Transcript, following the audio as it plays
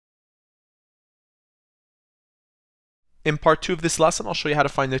In part 2 of this lesson, I'll show you how to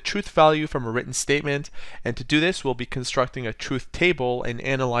find the truth value from a written statement, and to do this, we'll be constructing a truth table and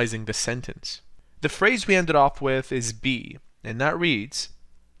analyzing the sentence. The phrase we ended off with is be, and that reads,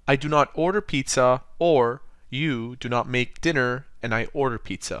 I do not order pizza, or you do not make dinner and I order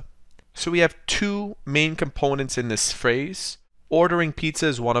pizza. So we have two main components in this phrase. Ordering pizza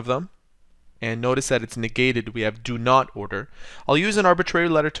is one of them. And notice that it's negated. We have do not order. I'll use an arbitrary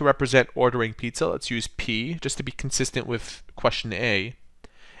letter to represent ordering pizza. Let's use P just to be consistent with question A.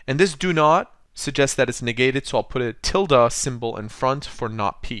 And this do not suggests that it's negated, so I'll put a tilde symbol in front for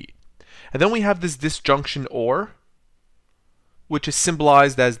not P. And then we have this disjunction or, which is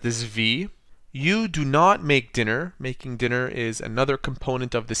symbolized as this V. You do not make dinner. Making dinner is another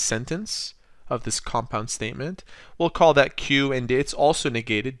component of this sentence, of this compound statement. We'll call that Q, and it's also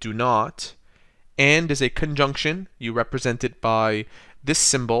negated, do not. And is a conjunction. You represent it by this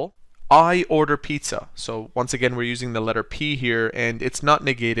symbol. I order pizza. So once again, we're using the letter P here, and it's not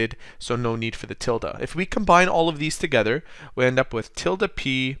negated, so no need for the tilde. If we combine all of these together, we end up with tilde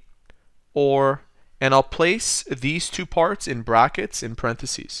P, or, and I'll place these two parts in brackets in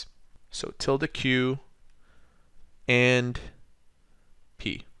parentheses. So tilde Q and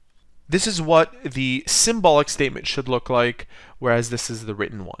P. This is what the symbolic statement should look like, whereas this is the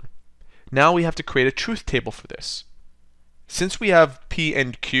written one. Now we have to create a truth table for this. Since we have P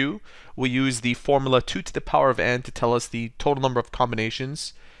and Q, we use the formula 2 to the power of n to tell us the total number of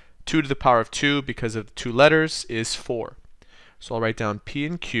combinations. 2 to the power of 2, because of the two letters, is 4. So I'll write down P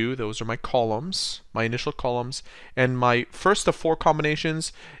and Q, those are my columns, my initial columns, and my first of 4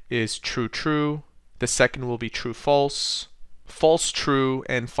 combinations is true, true, the second will be true, false, false, true,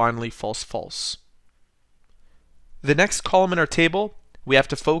 and finally false, false. The next column in our table, we have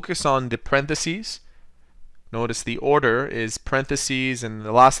to focus on the parentheses. Notice the order is parentheses, and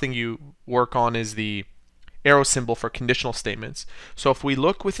the last thing you work on is the arrow symbol for conditional statements. So if we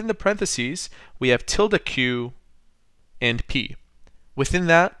look within the parentheses, we have tilde Q and P. Within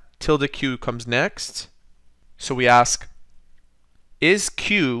that, tilde Q comes next. So we ask, is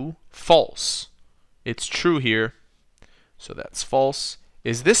Q false? It's true here, so that's false.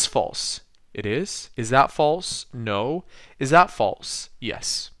 Is this false? It is. Is that false? No. Is that false?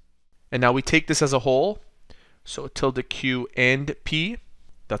 Yes. And now we take this as a whole. So tilde Q and P,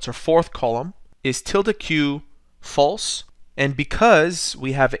 that's our fourth column. Is tilde Q false? And because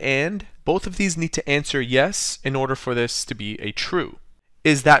we have and, both of these need to answer yes in order for this to be a true.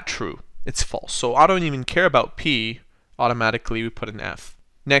 Is that true? It's false. So I don't even care about P. Automatically we put an F.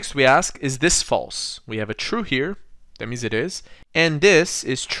 Next we ask, is this false? We have a true here. That means it is. And this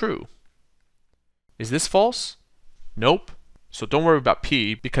is true. Is this false? Nope. So don't worry about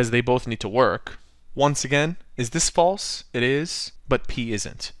P because they both need to work. Once again, is this false? It is, but P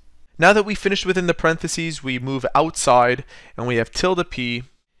isn't. Now that we finished within the parentheses, we move outside and we have tilde P.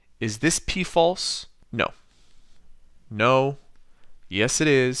 Is this P false? No. No. Yes, it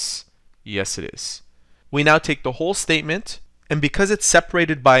is. Yes, it is. We now take the whole statement, and because it's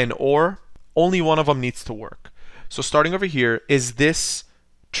separated by an or, only one of them needs to work. So starting over here, is this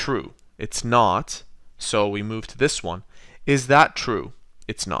true? It's not. So we move to this one. Is that true?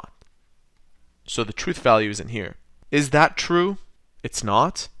 It's not. So the truth value isn't here. Is that true? It's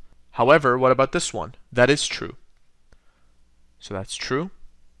not. However, what about this one? That is true. So that's true.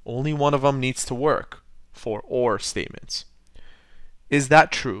 Only one of them needs to work for or statements. Is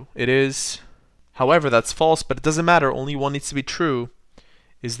that true? It is. However, that's false, but it doesn't matter. Only one needs to be true.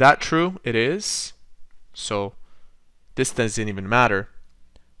 Is that true? It is. So this doesn't even matter.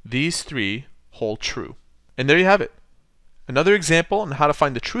 These three hold true. And there you have it. Another example on how to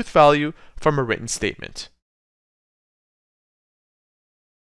find the truth value from a written statement.